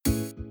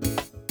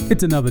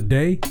It's another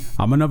day.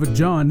 I'm another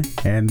John,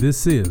 and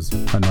this is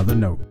Another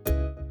Note.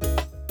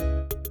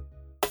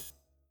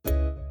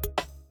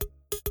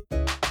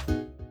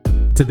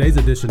 Today's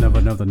edition of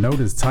Another Note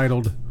is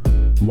titled,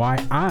 Why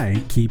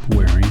I Keep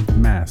Wearing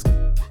Masks.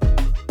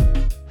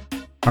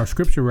 Our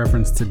scripture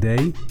reference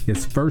today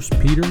is 1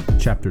 Peter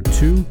chapter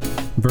 2,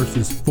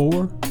 verses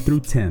 4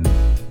 through 10.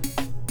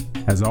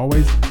 As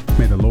always,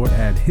 may the Lord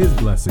add His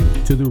blessing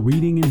to the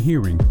reading and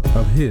hearing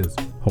of His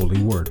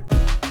holy word.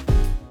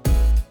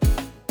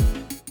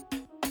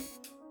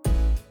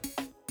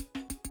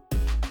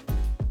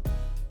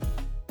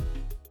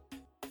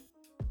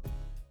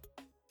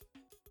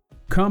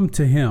 Come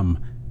to Him,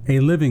 a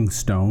living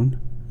stone,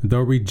 though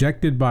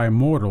rejected by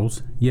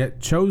mortals, yet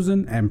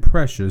chosen and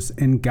precious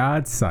in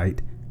God's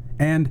sight,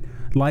 and,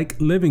 like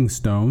living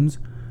stones,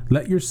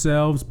 let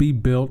yourselves be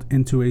built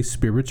into a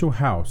spiritual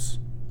house,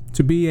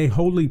 to be a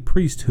holy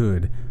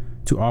priesthood,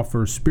 to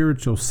offer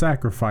spiritual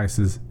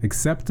sacrifices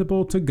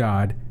acceptable to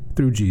God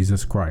through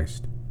Jesus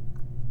Christ.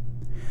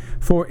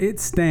 For it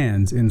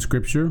stands in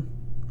Scripture,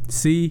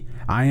 See,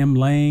 I am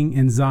laying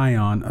in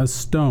Zion a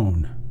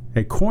stone,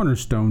 a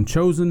cornerstone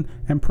chosen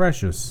and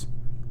precious,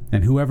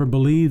 and whoever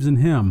believes in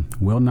Him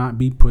will not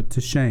be put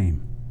to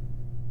shame.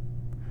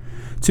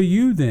 To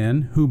you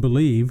then who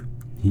believe,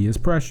 He is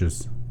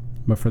precious,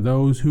 but for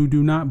those who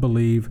do not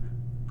believe,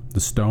 the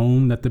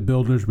stone that the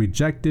builders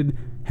rejected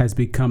has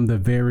become the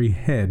very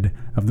head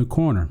of the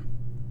corner,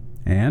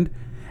 and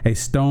a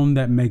stone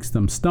that makes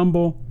them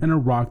stumble and a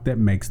rock that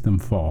makes them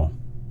fall.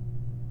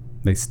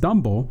 They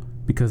stumble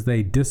because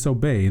they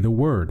disobey the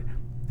word,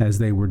 as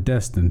they were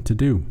destined to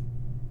do.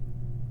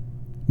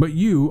 But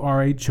you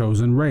are a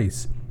chosen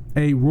race,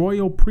 a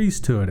royal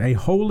priesthood, a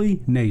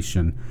holy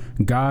nation,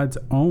 God's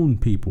own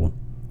people,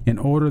 in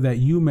order that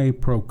you may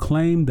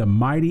proclaim the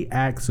mighty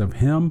acts of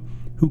Him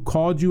who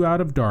called you out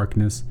of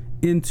darkness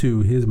into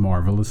His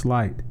marvelous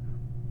light.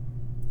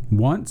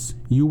 Once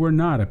you were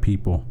not a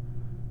people,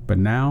 but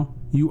now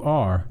you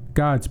are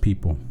God's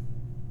people.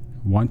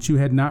 Once you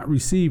had not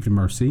received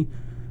mercy,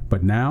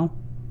 but now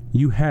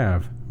you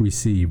have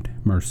received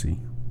mercy.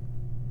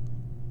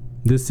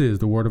 This is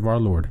the word of our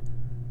Lord.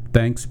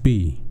 Thanks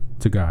be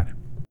to God.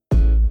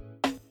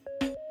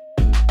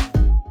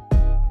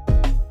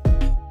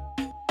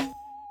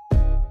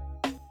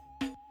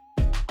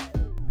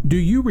 Do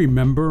you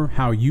remember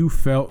how you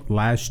felt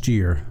last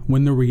year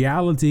when the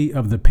reality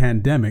of the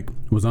pandemic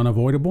was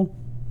unavoidable?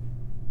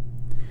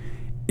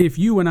 If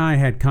you and I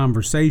had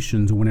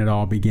conversations when it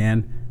all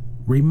began,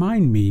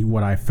 remind me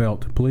what I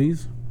felt,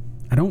 please.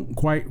 I don't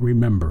quite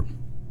remember.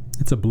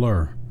 It's a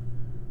blur.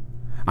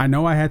 I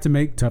know I had to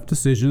make tough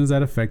decisions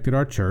that affected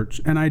our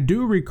church, and I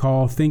do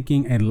recall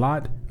thinking a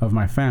lot of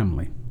my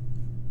family.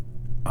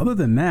 Other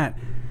than that,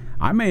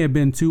 I may have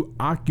been too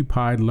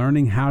occupied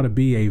learning how to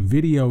be a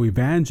video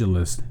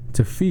evangelist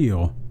to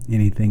feel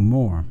anything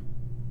more.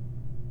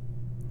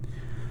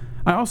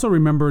 I also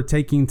remember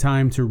taking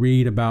time to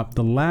read about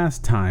the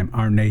last time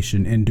our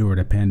nation endured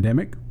a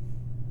pandemic.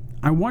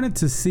 I wanted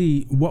to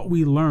see what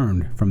we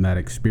learned from that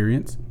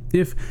experience,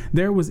 if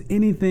there was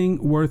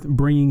anything worth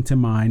bringing to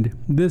mind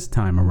this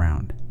time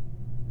around.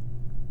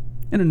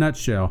 In a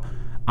nutshell,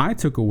 I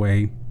took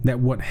away that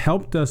what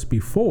helped us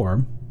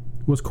before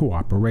was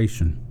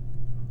cooperation.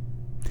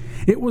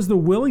 It was the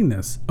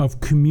willingness of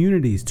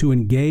communities to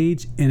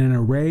engage in an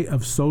array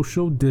of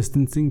social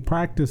distancing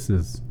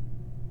practices.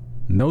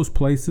 And those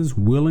places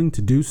willing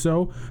to do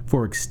so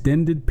for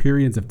extended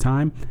periods of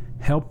time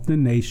helped the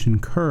nation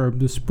curb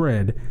the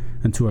spread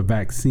until a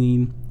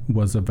vaccine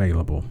was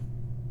available.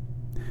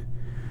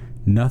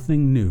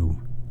 Nothing new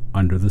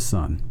under the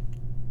sun.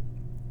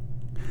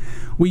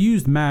 We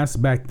used masks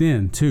back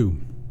then, too.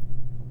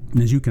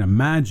 As you can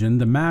imagine,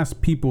 the masks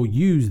people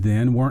used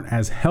then weren't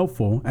as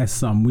helpful as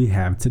some we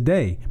have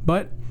today,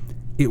 but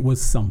it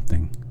was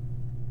something.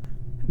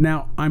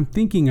 Now, I'm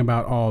thinking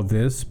about all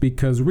this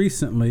because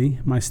recently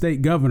my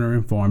state governor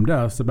informed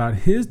us about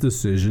his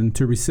decision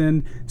to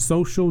rescind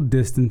social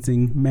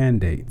distancing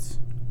mandates.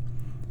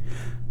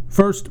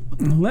 First,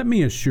 let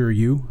me assure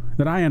you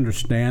that I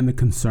understand the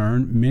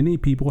concern many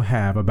people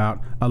have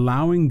about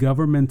allowing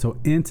governmental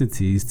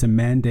entities to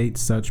mandate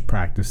such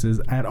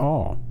practices at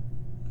all.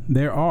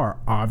 There are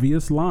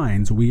obvious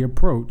lines we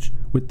approach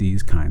with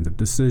these kinds of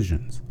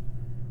decisions.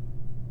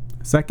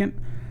 Second,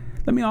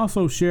 let me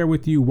also share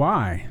with you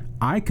why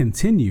I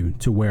continue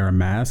to wear a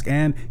mask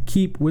and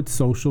keep with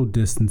social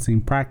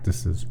distancing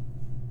practices.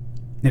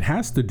 It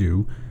has to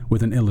do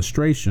with an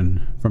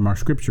illustration from our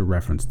scripture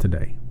reference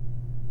today.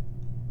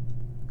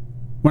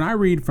 When I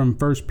read from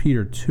 1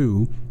 Peter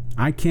 2,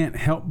 I can't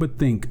help but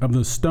think of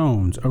the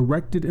stones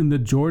erected in the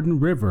Jordan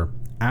River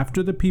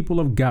after the people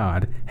of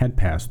God had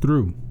passed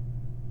through.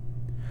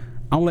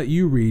 I'll let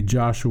you read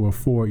Joshua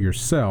 4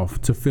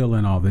 yourself to fill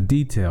in all the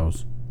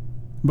details.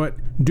 But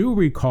do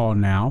recall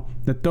now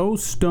that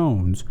those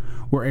stones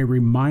were a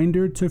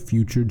reminder to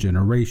future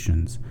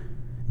generations.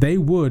 They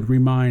would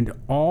remind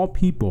all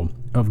people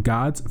of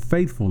God's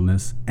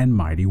faithfulness and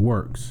mighty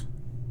works.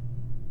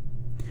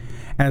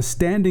 As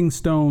standing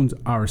stones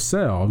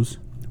ourselves,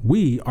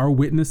 we are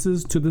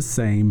witnesses to the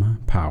same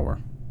power.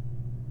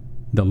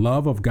 The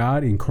love of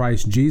God in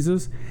Christ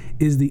Jesus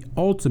is the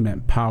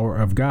ultimate power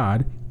of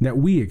God that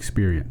we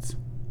experience.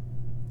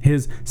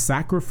 His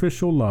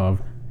sacrificial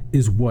love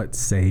is what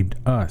saved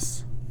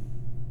us.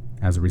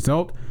 As a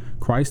result,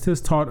 Christ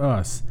has taught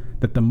us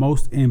that the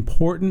most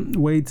important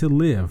way to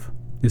live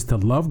is to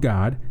love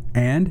God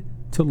and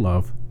to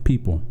love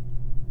people.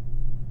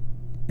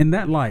 In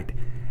that light,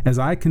 as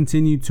I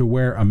continue to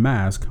wear a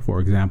mask, for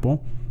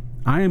example,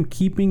 I am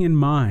keeping in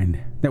mind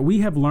that we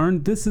have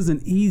learned this is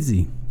an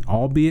easy,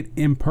 albeit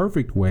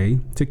imperfect way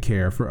to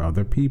care for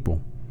other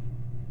people,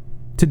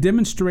 to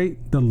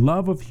demonstrate the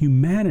love of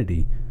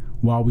humanity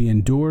while we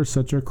endure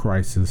such a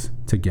crisis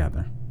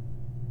together.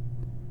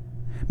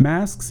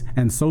 Masks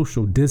and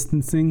social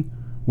distancing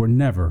were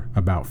never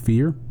about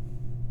fear.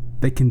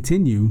 They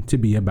continue to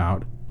be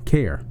about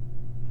care.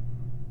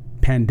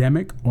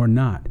 Pandemic or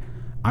not,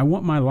 I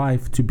want my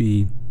life to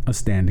be a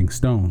standing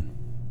stone.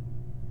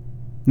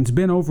 It's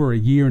been over a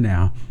year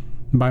now.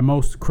 By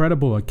most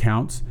credible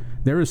accounts,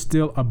 there is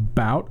still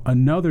about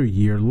another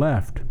year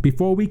left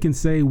before we can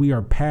say we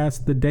are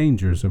past the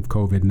dangers of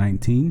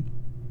COVID-19.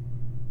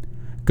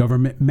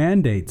 Government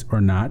mandates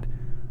or not,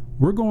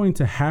 we're going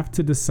to have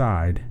to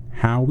decide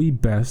how we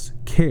best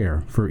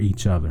care for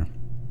each other.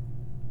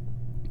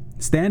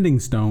 Standing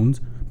stones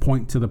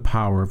point to the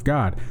power of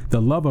God,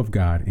 the love of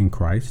God in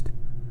Christ.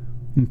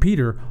 And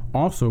Peter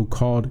also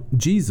called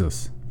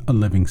Jesus a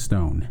living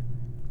stone.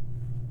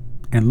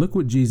 And look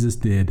what Jesus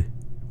did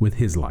with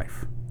his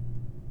life.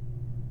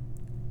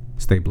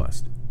 Stay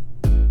blessed.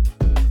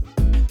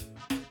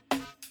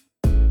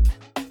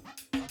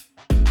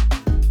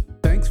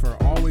 Thanks for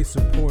always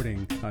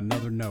supporting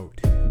Another Note.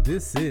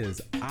 This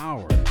is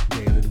our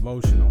daily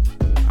devotional.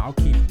 I'll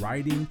keep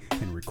writing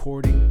and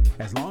recording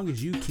as long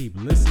as you keep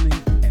listening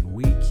and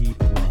we keep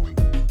growing.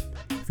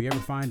 If you ever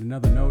find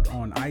Another Note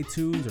on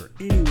iTunes or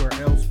anywhere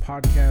else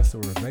podcasts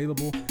are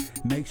available,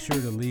 make sure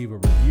to leave a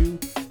review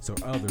so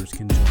others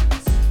can join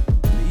us.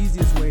 The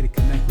easiest way to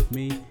connect with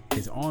me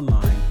is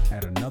online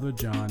at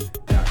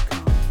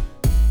anotherjohn.com.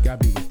 God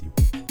be with you.